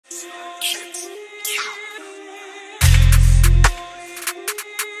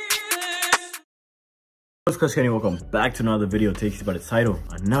What's good, Skengdo? Welcome back to another video. Takes you by the title,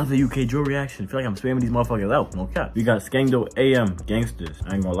 another UK drill reaction. I feel like I'm spamming these motherfuckers out, no cap. We got Skengdo AM Gangsters.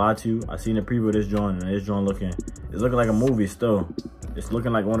 I ain't gonna lie to you, I seen the preview of this joint, and this joint it's looking like a movie still. It's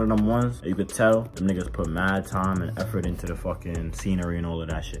looking like one of them ones that you could tell them niggas put mad time and effort into the fucking scenery and all of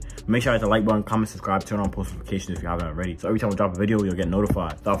that shit. Make sure you hit the like button, comment, subscribe, turn on post notifications if you haven't already, so every time we drop a video you'll get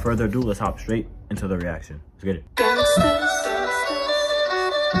notified. Without further ado, let's hop straight into the reaction. Let's get it.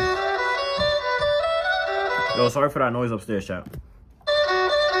 Yo, sorry for that noise upstairs, chat.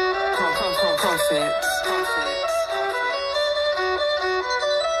 Proffit.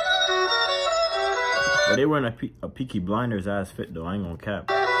 But they wearing a Peaky Blinders ass fit though, I ain't gonna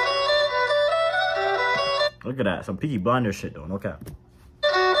cap. Look at that, some Peaky Blinders shit though, no cap.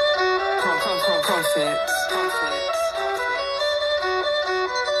 Proffit.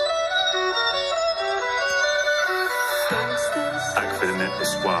 Back for the net,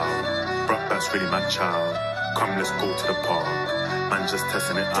 it's wild. Bruck, that's really my child. Come, let's go to the park. Man, just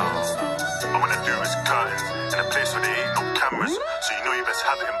testing it out. I wanna do is curtains in a place where there ain't no cameras, so you know you best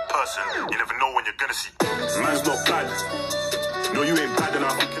have it in person. You never know when you're gonna see. Man's not bad. No, you ain't bad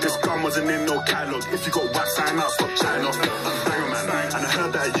enough. This gun wasn't in no catalog. If you got whack, sign out, stop chatting off. I'm banger man, and I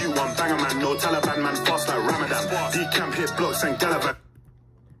heard that you want banger man. No Taliban man, fast like Ramadan. Decamp hit blocks and Galavan.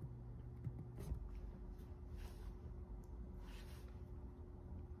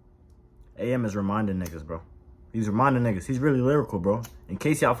 AM is reminding niggas, bro. He's reminding niggas. He's really lyrical, bro. In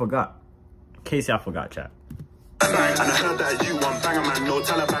case y'all forgot. Chat. And I heard that you want banger man, no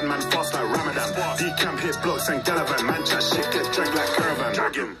Taliban man, fast like Ramadan. Decamp hit blocks and Galavan, man chat shit, get dragged like caravan.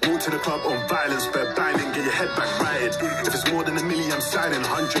 Dragon, walk to the club on violence, bet binding, get your head back righted. If it's more than a million, I'm signing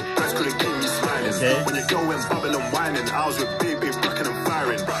 100 bags, couldn't keep me smiling. Okay. When you're going bubble and whining, I was with baby, bucking and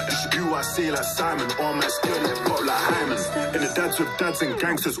firing. You should do what I say like Simon, all my skill let pop like Hyman. In the dads with dads and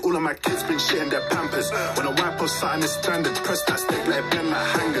gangsters, all of my kids been shitting their pampers. When I wipe off something is standard, press that stick let it bend like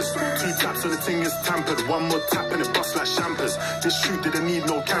hangers. 2 taps on the thing is tampered, 1 more tap and it bust like champers. This shoot didn't need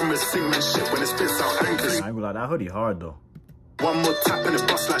no cameras, sing man shit when it spits out anchors. I ain't gonna lie, that hoodie hard though. 1 more tap and it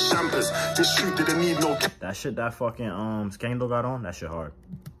bust like champers. This shoot didn't need no that shit that fucking Skengdo got on, that shit hard.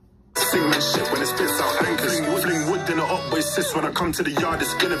 Sing man shit when it spits out anchors. Fling wood in a hot boy sis. When I come to the yard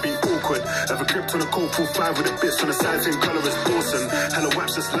it's gonna be awkward. Ever gripped on a cold pool 5 with the bits on the side, same colour as Dawson. Hella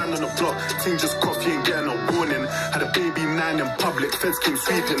waps just land on the block. Ting just coffee ain't getting no warning. Had a baby 9 in public, feds came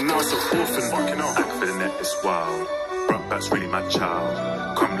sweeping, now it's an orphan. Fucking out. Back for the net, it's wild. Bruck, that's really my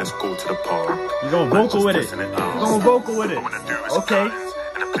child. Come, let's go to the park. You going vocal with it. You going vocal with it. I wanna do is okay.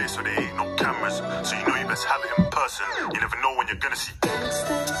 In a place where there ain't no cameras, so you know you best have it in person. You never know when you're gonna see.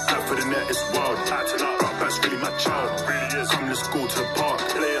 Back for the net, it's wild. Acting up, Bruck, that's really my child. Really is. Come, let's go to the park.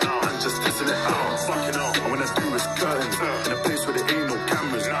 Playing out, man, just testing it out. Fucking out. I wanna do is curtains in a place where there ain't no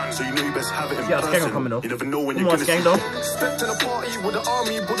cameras, so you know you best have it in person. Skengdo coming though. You never know when you're gonna Skengdo. see. Stepped in a party with the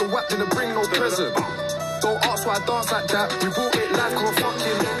army, but the whack didn't bring no present. Don't ask why I dance like that. We brought it live, cause we're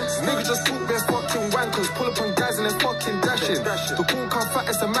fucking niggas just talk their fucking wankers. Pull up on guys and then fucking dashing. The cool come fat,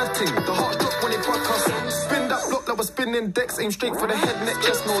 it's a mad thing. The heart drop when it fuck us. Spin that block like we're spinning decks. Aim straight for the head, neck,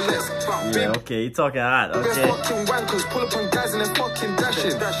 chest, no less. Yeah, okay, you talking hot, okay. Fucking wankers. Pull up on guys and then fucking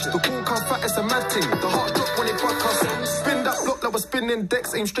dashing. The cool come fat, it's a mad thing. The heart drop when it fuck us. Spin that block like we're spinning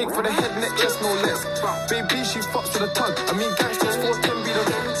decks. Aim straight for the head, neck, chest, no less. Baby, she fucks with a tug. I mean, gangsters 410 be the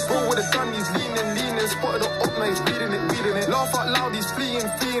bro with a gun, he's leaning. Spotted up, now he's reading it. Laugh out loud, he's fleeing,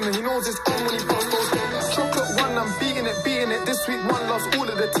 and he knows it's on when he busts those. Chocolate 1, I'm beating it. This week 1 loves all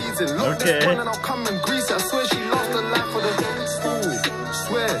of the teasing. Look this one and I'll come and grease it. I swear she lost the life for the ooh,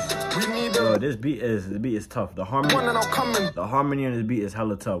 swear we need a. Yo, this beat is tough. The harmony on this beat is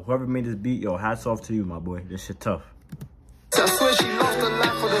hella tough. Whoever made this beat, yo, hats off to you, my boy. This shit tough. I swear she lost the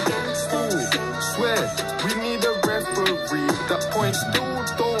life for the ooh, swear we need a referee. That point still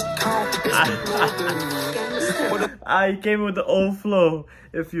don't count. I came with the old flow.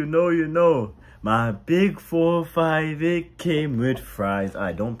 If you know, you know. My big 4-5, it came with fries.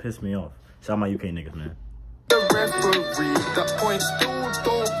 Alright, don't piss me off. Shout out my UK niggas, man. The referee, that point still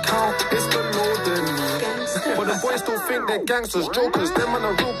don't count. It's below the knee. But the boys still think they're gangsters, jokers. Them man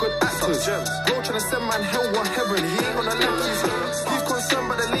are real good actors. Bro trying to send man hell or heaven. He ain't on the lackeys. He's concerned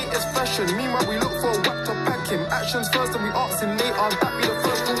by the latest fashion. Meanwhile, we look for a whack to pack him. Actions first and we ask him later. That be the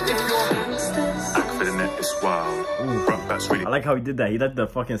first rule if you're. For the net, it's wild. Bruck, that's really. I like how he did that. He let the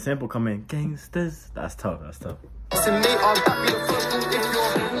fucking sample come in. Gangsters. That's tough. For the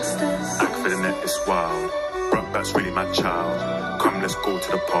net, it's wild. Bruck, that's really my child. Come, let's go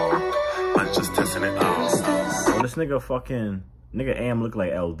to the park. Man, just testing it out. Oh, this nigga AM look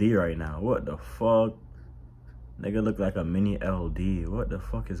like LD right now. What the fuck? Nigga look like a mini LD. What the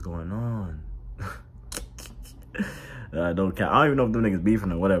fuck is going on? No cap. I don't even know if them niggas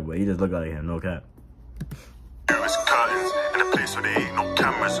beefing or whatever, but he just look like him, no cap. It's curtains in a place where there ain't no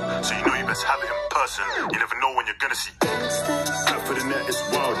cameras, so you know you best have it in person. You never know when you're gonna see. Out for the net, it's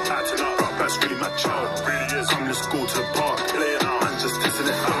wild. Acting up, that's really my child. Really is. Come, let's go to the park. Play it out, man, just testing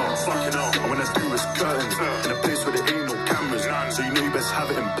it out. Fucking out. And when I do, it's curtains in a place where there ain't no cameras, so you know you best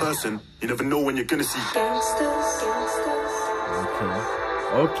have it in person. You never know when you're gonna see.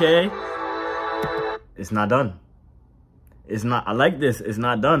 Okay. It's not done. It's not. I like this. It's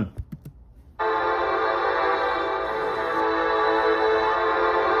not done.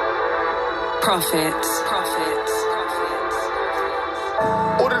 Proffit.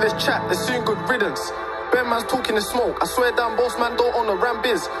 Order this chat, there's soon good riddance. Bear man's talking the smoke. I swear down, boss man don't own a ram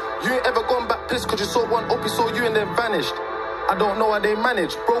biz. You ain't ever gone back pissed cause you saw one up, he saw you and then vanished. I don't know how they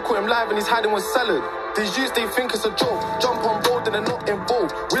manage. Bro caught him live and he's hiding with salad. These youths, they think it's a joke. Jump on board and they're not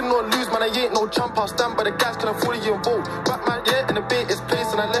involved. Win or lose, man, I ain't no champ. I'll stand by the gas, can I fully involved. Batman, yeah, in the bait is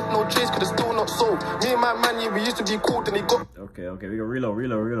placed and I left no trace cause it's still not sold. Me and my man, yeah, we used to be cool, then he got... Okay, we can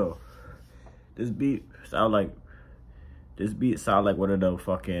reload. This beat sound like one of the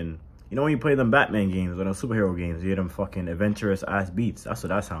fucking, you know when you play them Batman games or them superhero games, you hear them fucking adventurous ass beats. That's what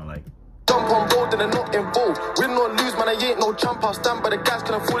that sound like. Jump on board and they're not involved. Win or lose, man, I ain't no champ. I'll stand by the gas,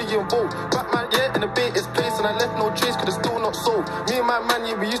 can I fully involved. Batman, yeah, in the bait is placed and I left no trace cause it's still not sold. Me and my man,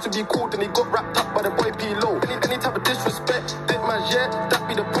 yeah, we used to be cool, then he got wrapped up by the boy P-Low. Any type of disrespect, dick man, yeah, that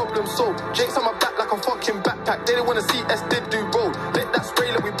be the problem. So Jake's on my back like a fucking backpack. They didn't wanna see S did do roll. Let that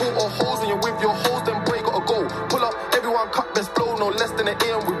spray like we bought our hoes. When you're with your hoes, then boy gotta go. Pull up, everyone cut best flow, no less than an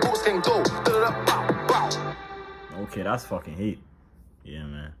AM. We brought Skengdo. Okay, that's fucking heat. Yeah,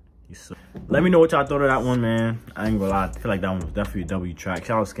 man. Let me know what y'all thought of that one, man. I ain't gonna lie, I feel like that one was definitely a W track.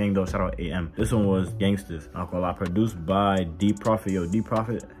 Shout out Skengdo, shout out AM. This one was Gangsters. Not gonna lie, produced by Proffit. Yo,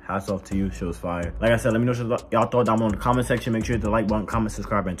 Proffit, hats off to you, show's fire. Like I said, let me know what y'all thought down below in the comment section. Make sure you hit the like button, comment,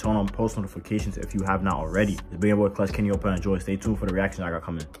 subscribe, and turn on post notifications if you have not already. It's been your boy Clutch Kenny, open and enjoy. Stay tuned for the reactions I got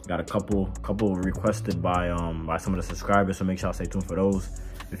coming. Got a couple requested by some of the subscribers, so make sure y'all stay tuned for those.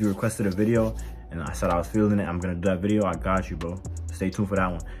 If you requested a video and I said I was feeling it, I'm gonna do that video. I got you, bro. Stay tuned for that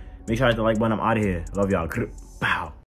one. Make sure you hit the like button. I'm out of here. Love y'all. Bow.